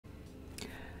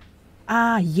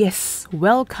Yes,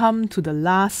 welcome to the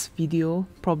last video,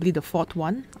 probably the fourth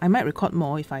one. I might record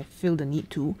more if I feel the need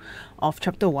to, of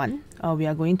chapter 1. We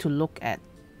are going to look at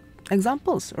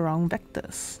examples around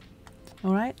vectors.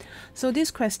 Alright, so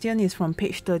this question is from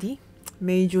page 30,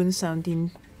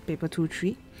 MJ17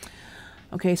 P23.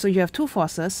 Okay, so you have two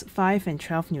forces, 5 and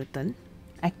 12 Newton,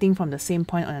 acting from the same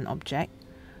point on an object.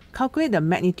 Calculate the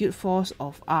magnitude force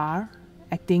of R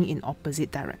acting in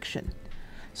opposite direction.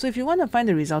 So if you want to find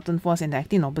the resultant force and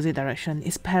acting in opposite direction,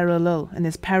 it's parallel. And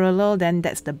it's parallel, then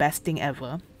that's the best thing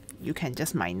ever. You can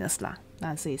just minus lah.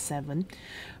 Let's say 7.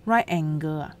 Right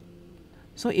angle.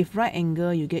 So if right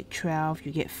angle, you get 12,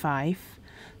 you get 5.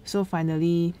 So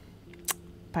finally,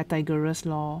 Pythagoras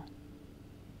law,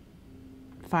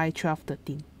 5, 12,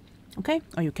 13. Okay?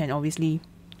 Or you can obviously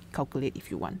calculate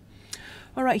if you want.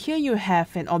 Alright, here you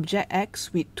have an object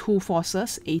X with two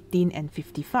forces, 18 and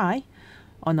 55.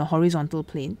 On a horizontal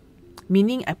plane,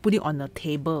 meaning I put it on a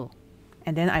table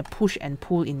and then I push and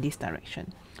pull in this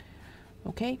direction.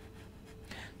 Okay,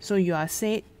 so you are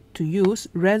said to use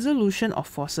resolution of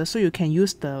forces, so you can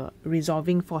use the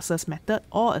resolving forces method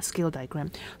or a scale diagram.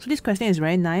 So this question is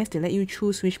very nice. They let you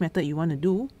choose which method you want to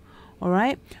do.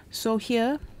 Alright, so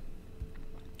here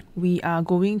we are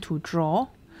going to draw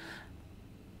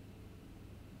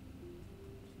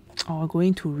or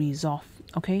going to resolve.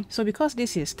 Okay, so because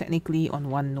this is technically on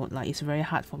one node, like, it's very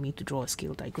hard for me to draw a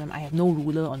scale diagram. I have no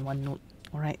ruler on one node.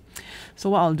 Alright,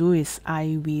 so what I'll do is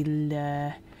I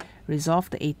will resolve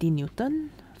the 18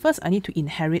 Newton. First, I need to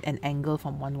inherit an angle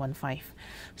from 115.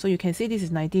 So you can say this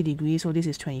is 90 degrees, so this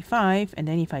is 25. And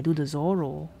then if I do the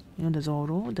Zorro, you know the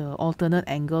Zorro, the alternate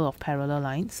angle of parallel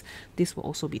lines, this will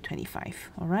also be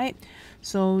 25. Alright,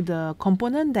 so the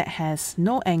component that has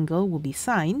no angle will be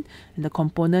sine, and the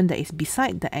component that is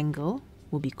beside the angle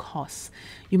will be cos.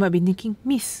 You might be thinking,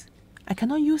 Miss, I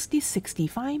cannot use this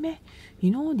 65 meh? You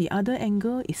know the other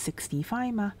angle is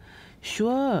 65 ma.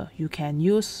 Sure, you can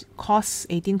use cos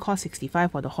 18 cos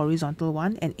 65 for the horizontal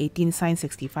one and 18 sine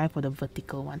 65 for the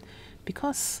vertical one.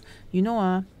 Because, you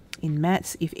know, in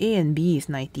maths, if A and B is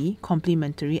 90,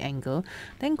 complementary angle,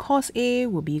 then cos A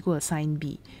will be equal to sine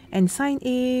B, and sine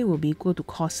A will be equal to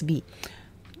cos B.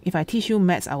 If I teach you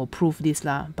maths, I will prove this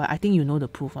lah, but I think you know the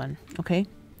proof one, okay?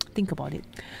 Think about it.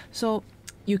 So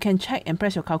you can check and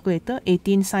press your calculator.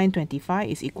 18 sine 25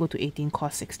 is equal to 18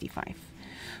 cos 65.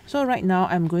 So right now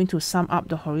I'm going to sum up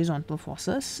the horizontal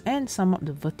forces and sum up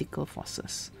the vertical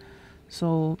forces.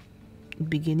 So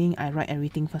beginning, I write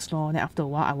everything first law, then after a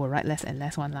while I will write less and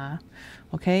less one lah.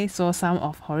 Okay, so sum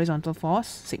of horizontal force,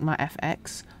 sigma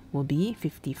fx, will be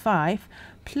 55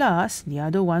 plus the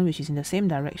other one which is in the same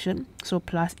direction, so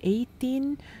plus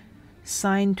 18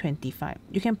 sine 25.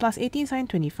 You can plus 18 sine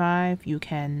 25, you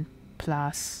can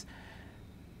plus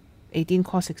 18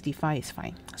 cos 65 is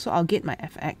fine. So I'll get my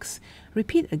fx.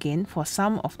 Repeat again for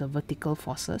sum of the vertical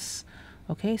forces.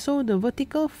 Okay, so the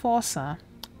vertical force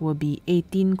will be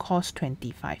 18 cos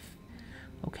 25.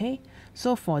 Okay,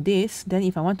 so for this, then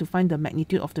if I want to find the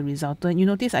magnitude of the resultant, you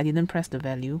notice I didn't press the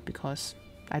value because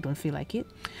I don't feel like it.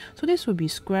 So this will be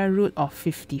square root of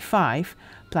 55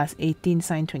 plus 18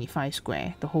 sine 25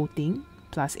 square, the whole thing,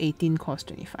 plus 18 cos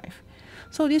 25.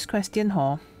 So this question,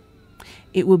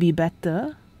 it will be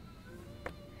better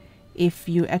if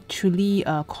you actually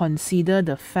consider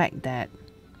the fact that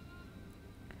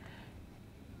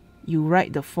you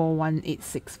write the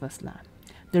 4186 first lah.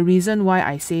 The reason why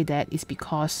I say that is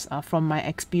because from my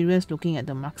experience looking at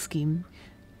the mark scheme,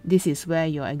 this is where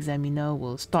your examiner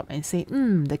will stop and say,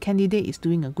 the candidate is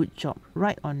doing a good job,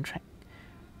 right on track.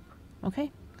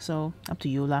 Okay, so up to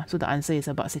you lah. So the answer is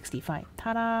about 65.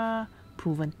 Ta-da!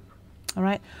 Proven.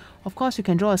 Alright, of course you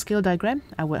can draw a scale diagram.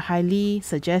 I would highly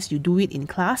suggest you do it in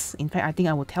class. In fact, I think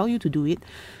I will tell you to do it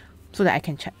so that I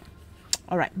can check.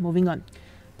 Alright, moving on.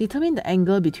 Determine the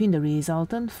angle between the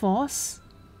resultant force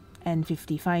and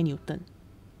 55 Newton.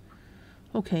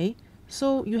 Okay,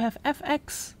 so you have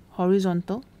Fx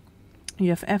horizontal, you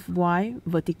have Fy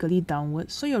vertically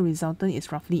downwards, so your resultant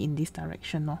is roughly in this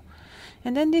direction.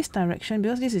 And then this direction,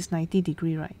 because this is 90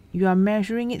 degree, right? You are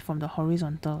measuring it from the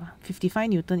horizontal. 55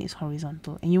 Newton is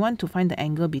horizontal. And you want to find the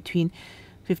angle between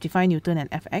 55 Newton and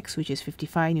Fx, which is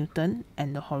 55 Newton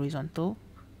and the horizontal.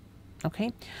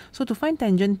 Okay, so to find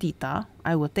tangent theta,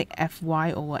 I will take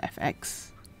Fy over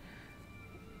Fx.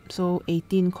 So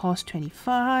 18 cos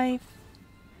 25.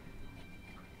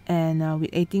 And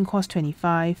with 18 cos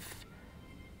 25,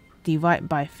 divide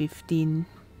by 55,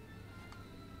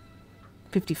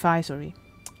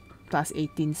 plus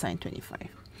 18 sine 25.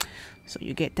 So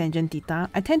you get tangent theta.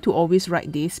 I tend to always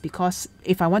write this because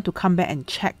if I want to come back and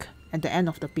check at the end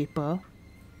of the paper,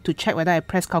 to check whether I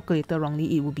press calculator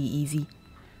wrongly, it will be easy.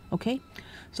 Okay,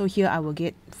 so here I will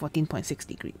get 14.6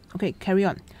 degree. Okay, carry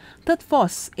on. Third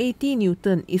force, 80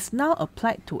 Newton, is now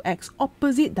applied to X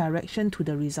opposite direction to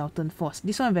the resultant force.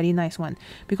 This one very nice one.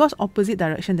 Because opposite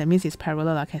direction, that means it's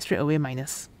parallel, I can straight away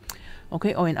minus.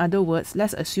 Okay, or in other words,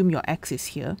 let's assume your X is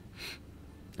here.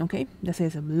 Okay, let's say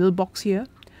there's a little box here,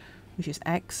 which is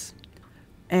X.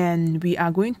 And we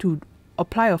are going to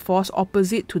apply a force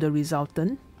opposite to the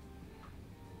resultant,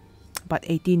 but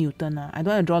 80 Newton. I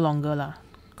don't want to draw longer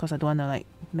because I don't want to like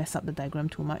mess up the diagram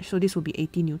too much. So this will be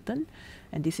 80 Newton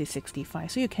and this is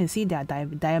 65. So you can see they are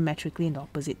diametrically in the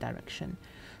opposite direction.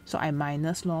 So I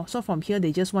minus law. So from here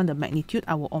they just want the magnitude.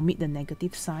 I will omit the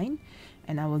negative sign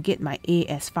and I will get my A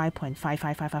as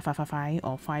 5.55555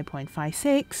 or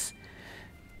 5.56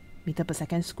 meter per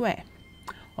second square.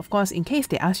 Of course, in case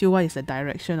they ask you what is the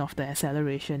direction of the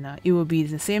acceleration, it will be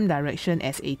the same direction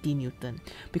as 80 Newton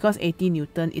because 80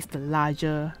 Newton is the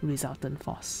larger resultant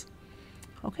force.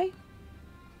 Okay?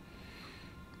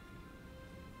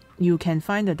 You can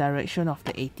find the direction of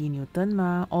the 80 Newton,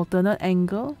 alternate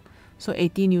angle. So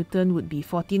 80 Newton would be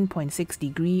 14.6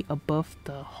 degree above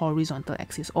the horizontal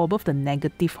axis or above the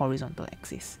negative horizontal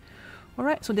axis.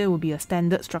 Alright, so there will be a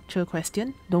standard structure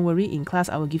question. Don't worry, in class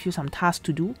I will give you some tasks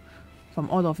to do. From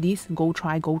all of these, go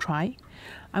try.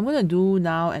 I'm going to do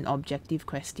now an objective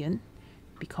question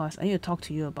because I need to talk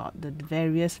to you about the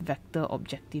various vector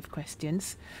objective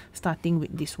questions, starting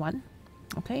with this one.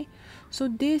 Okay, so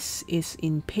this is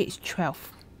in page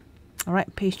 12.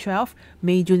 Alright, page 12,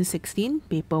 May June 16,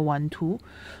 paper 1-2.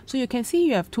 So you can see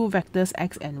you have two vectors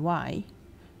x and y,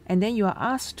 and then you are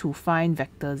asked to find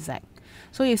vector z.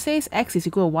 So it says x is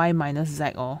equal to y minus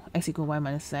z or x equal to y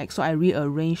minus z. So I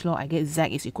rearrange I get z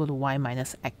is equal to y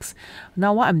minus x.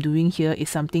 Now what I'm doing here is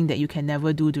something that you can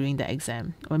never do during the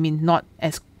exam. I mean, not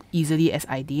as easily as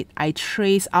I did. I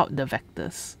trace out the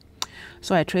vectors.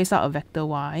 So I trace out a vector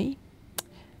y.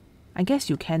 I guess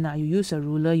you can. You use a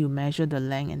ruler, you measure the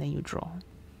length and then you draw.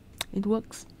 It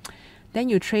works. Then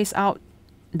you trace out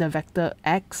the vector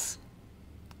x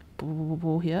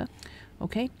here.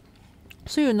 Okay.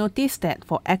 So you notice that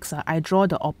for x, I draw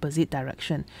the opposite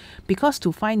direction. Because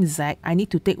to find z, I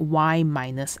need to take y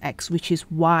minus x, which is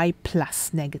y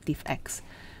plus negative x.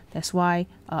 That's why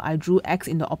I drew x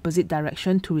in the opposite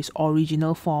direction to its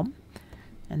original form.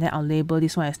 And then I'll label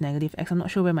this one as negative x. I'm not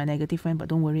sure where my negative went, but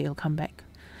don't worry, it'll come back.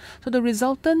 So the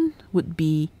resultant would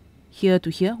be here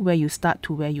to here, where you start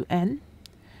to where you end.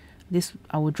 This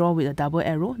I will draw with a double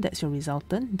arrow. That's your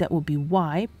resultant. That will be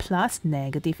y plus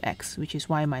negative x, which is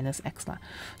y minus x.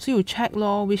 So you check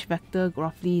which vector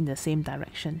roughly in the same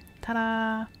direction.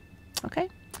 Ta-da! Okay.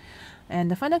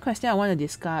 And the final question I want to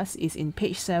discuss is in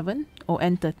page 7,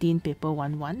 ON13 paper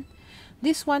 1-1.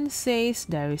 This one says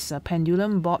there is a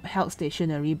pendulum bob held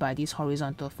stationary by this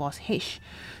horizontal force H.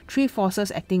 Three forces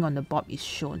acting on the bob is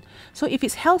shown. So if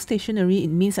it's held stationary, it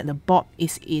means that the bob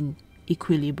is in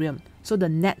equilibrium. So the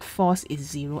net force is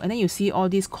 0. And then you see all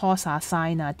these cos,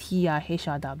 sin, t, h,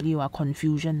 w,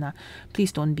 confusion.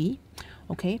 Please don't be.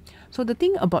 Okay. So the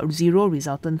thing about 0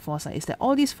 resultant force is that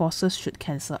all these forces should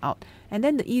cancel out. And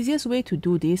then the easiest way to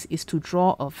do this is to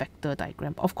draw a vector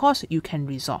diagram. Of course, you can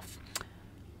resolve.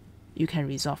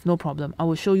 No problem. I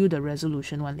will show you the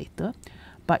resolution one later.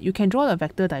 But you can draw the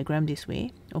vector diagram this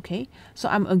way. Okay. So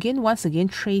I'm once again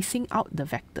tracing out the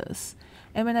vectors.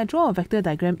 And when I draw a vector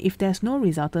diagram, if there's no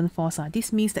resultant force,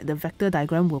 this means that the vector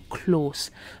diagram will close.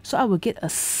 So I will get a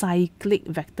cyclic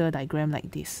vector diagram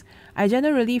like this. I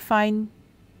generally find,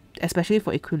 especially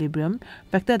for equilibrium,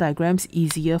 vector diagrams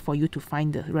easier for you to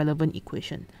find the relevant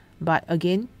equation. But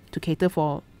again, to cater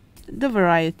for the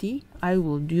variety, I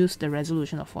will use the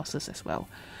resolution of forces as well.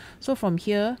 So from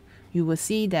here, you will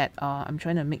see that I'm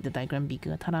trying to make the diagram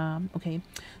bigger. Ta-da! Okay,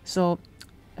 so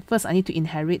first I need to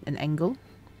inherit an angle.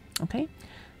 Okay,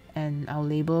 and I'll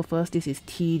label first, this is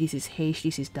T, this is H,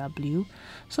 this is W.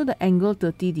 So the angle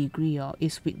 30 degree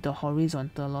is with the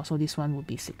horizontal, so this one will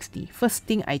be 60. First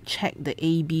thing I check the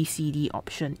A, B, C, D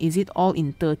option. Is it all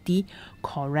in 30?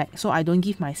 Correct. So I don't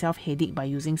give myself headache by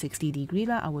using 60 degree.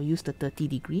 I will use the 30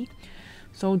 degree.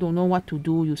 So don't know what to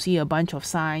do. You see a bunch of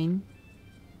sign.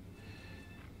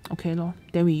 Okay,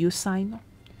 then we use sign.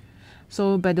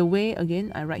 So by the way,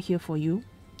 again, I write here for you.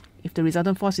 If the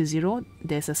resultant force is 0,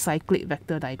 there's a cyclic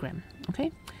vector diagram.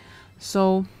 Okay,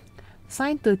 so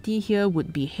sine 30 here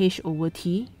would be h over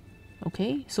t.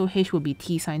 Okay, so h would be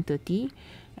t sine 30,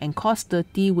 and cos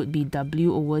 30 would be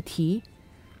w over t.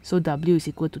 So W is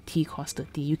equal to T cos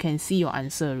 30. You can see your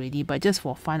answer already, but just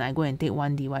for fun, I go and take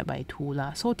 1 divided by 2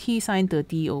 lah. So T sin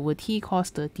 30 over T cos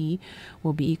 30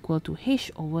 will be equal to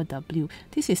H over W.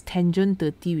 This is tangent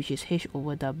 30, which is H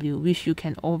over W, which you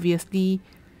can obviously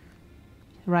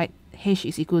write H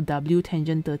is equal to W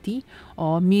tangent 30.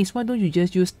 Or Miss, why don't you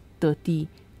just use 30?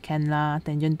 Can lah,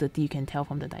 tangent 30 you can tell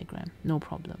from the diagram, no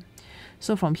problem.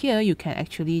 So from here, you can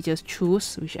actually just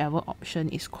choose whichever option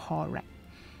is correct.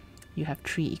 You have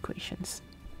 3 equations.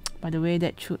 By the way,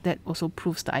 that also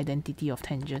proves the identity of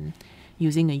tangent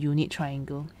using a unit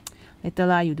triangle. Later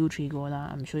lah, you do trigo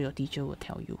lah, I'm sure your teacher will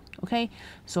tell you. Okay,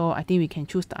 so I think we can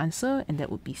choose the answer, and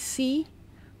that would be C.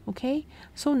 Okay,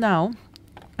 so now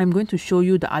I'm going to show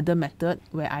you the other method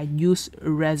where I use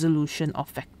resolution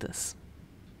of vectors.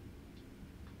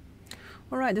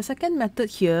 Alright, the second method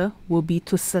here will be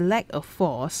to select a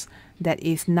force that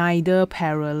is neither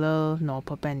parallel nor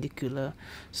perpendicular.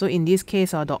 So in this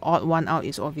case, the odd one out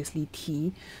is obviously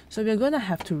T. So we're going to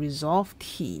have to resolve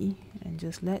T, and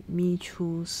just let me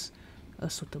choose a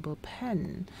suitable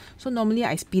pen. So normally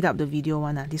I speed up the video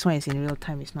one. This one is in real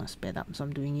time, it's not sped up. So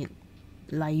I'm doing it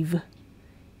live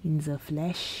in the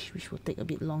flesh, which will take a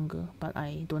bit longer, but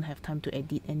I don't have time to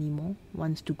edit anymore.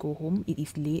 Once to go home, it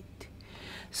is late.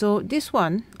 So this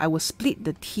one, I will split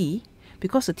the T,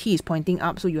 because the T is pointing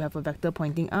up, so you have a vector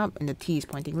pointing up, and the T is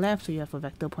pointing left, so you have a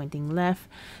vector pointing left.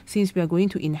 Since we are going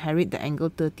to inherit the angle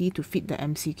 30 to fit the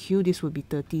MCQ, this will be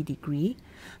 30 degree.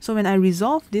 So when I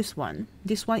resolve this one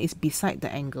is beside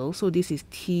the angle, so this is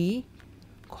T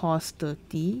cos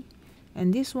 30,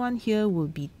 and this one here will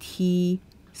be T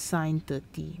sin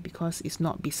 30, because it's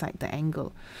not beside the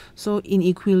angle. So in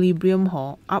equilibrium,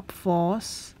 up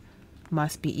force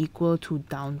must be equal to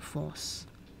down force.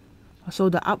 So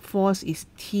the up force is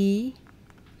T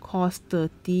cos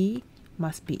 30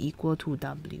 must be equal to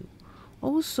W.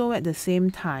 Also at the same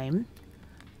time,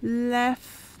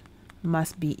 left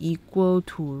must be equal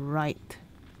to right.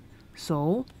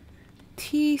 So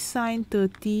T sin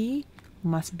 30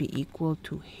 must be equal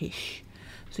to H.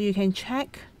 So you can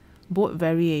check both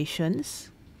variations,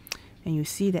 and you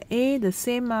see that the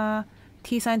same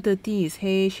T sin 30 is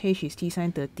H, H is T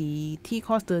sin 30, T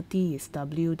cos 30 is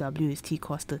W, W is T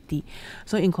cos 30.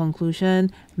 So in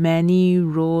conclusion, many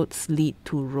roads lead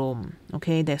to Rome.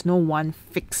 Okay, there's no one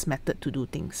fixed method to do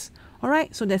things.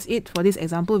 Alright, so that's it for this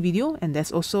example video, and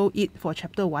that's also it for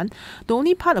chapter 1. The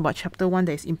only part about chapter 1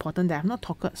 that is important that I have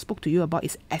not spoke to you about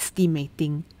is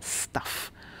estimating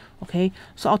stuff. Okay,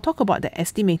 so I'll talk about the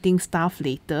estimating stuff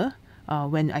later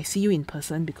when I see you in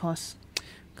person, because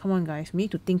come on guys, we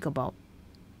need to think about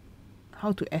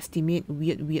how to estimate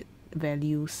weird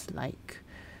values, like,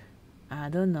 I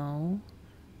don't know,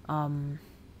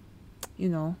 you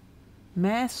know,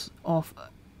 mass of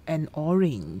an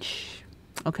orange.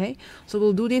 Okay, so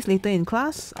we'll do this later in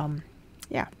class.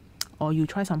 Yeah, or you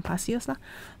try some past years lah.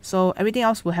 So everything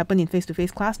else will happen in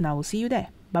face-to-face class. Now we'll see you there.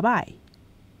 Bye bye.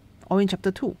 Or in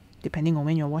chapter 2, depending on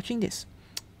when you're watching this.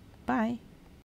 Bye.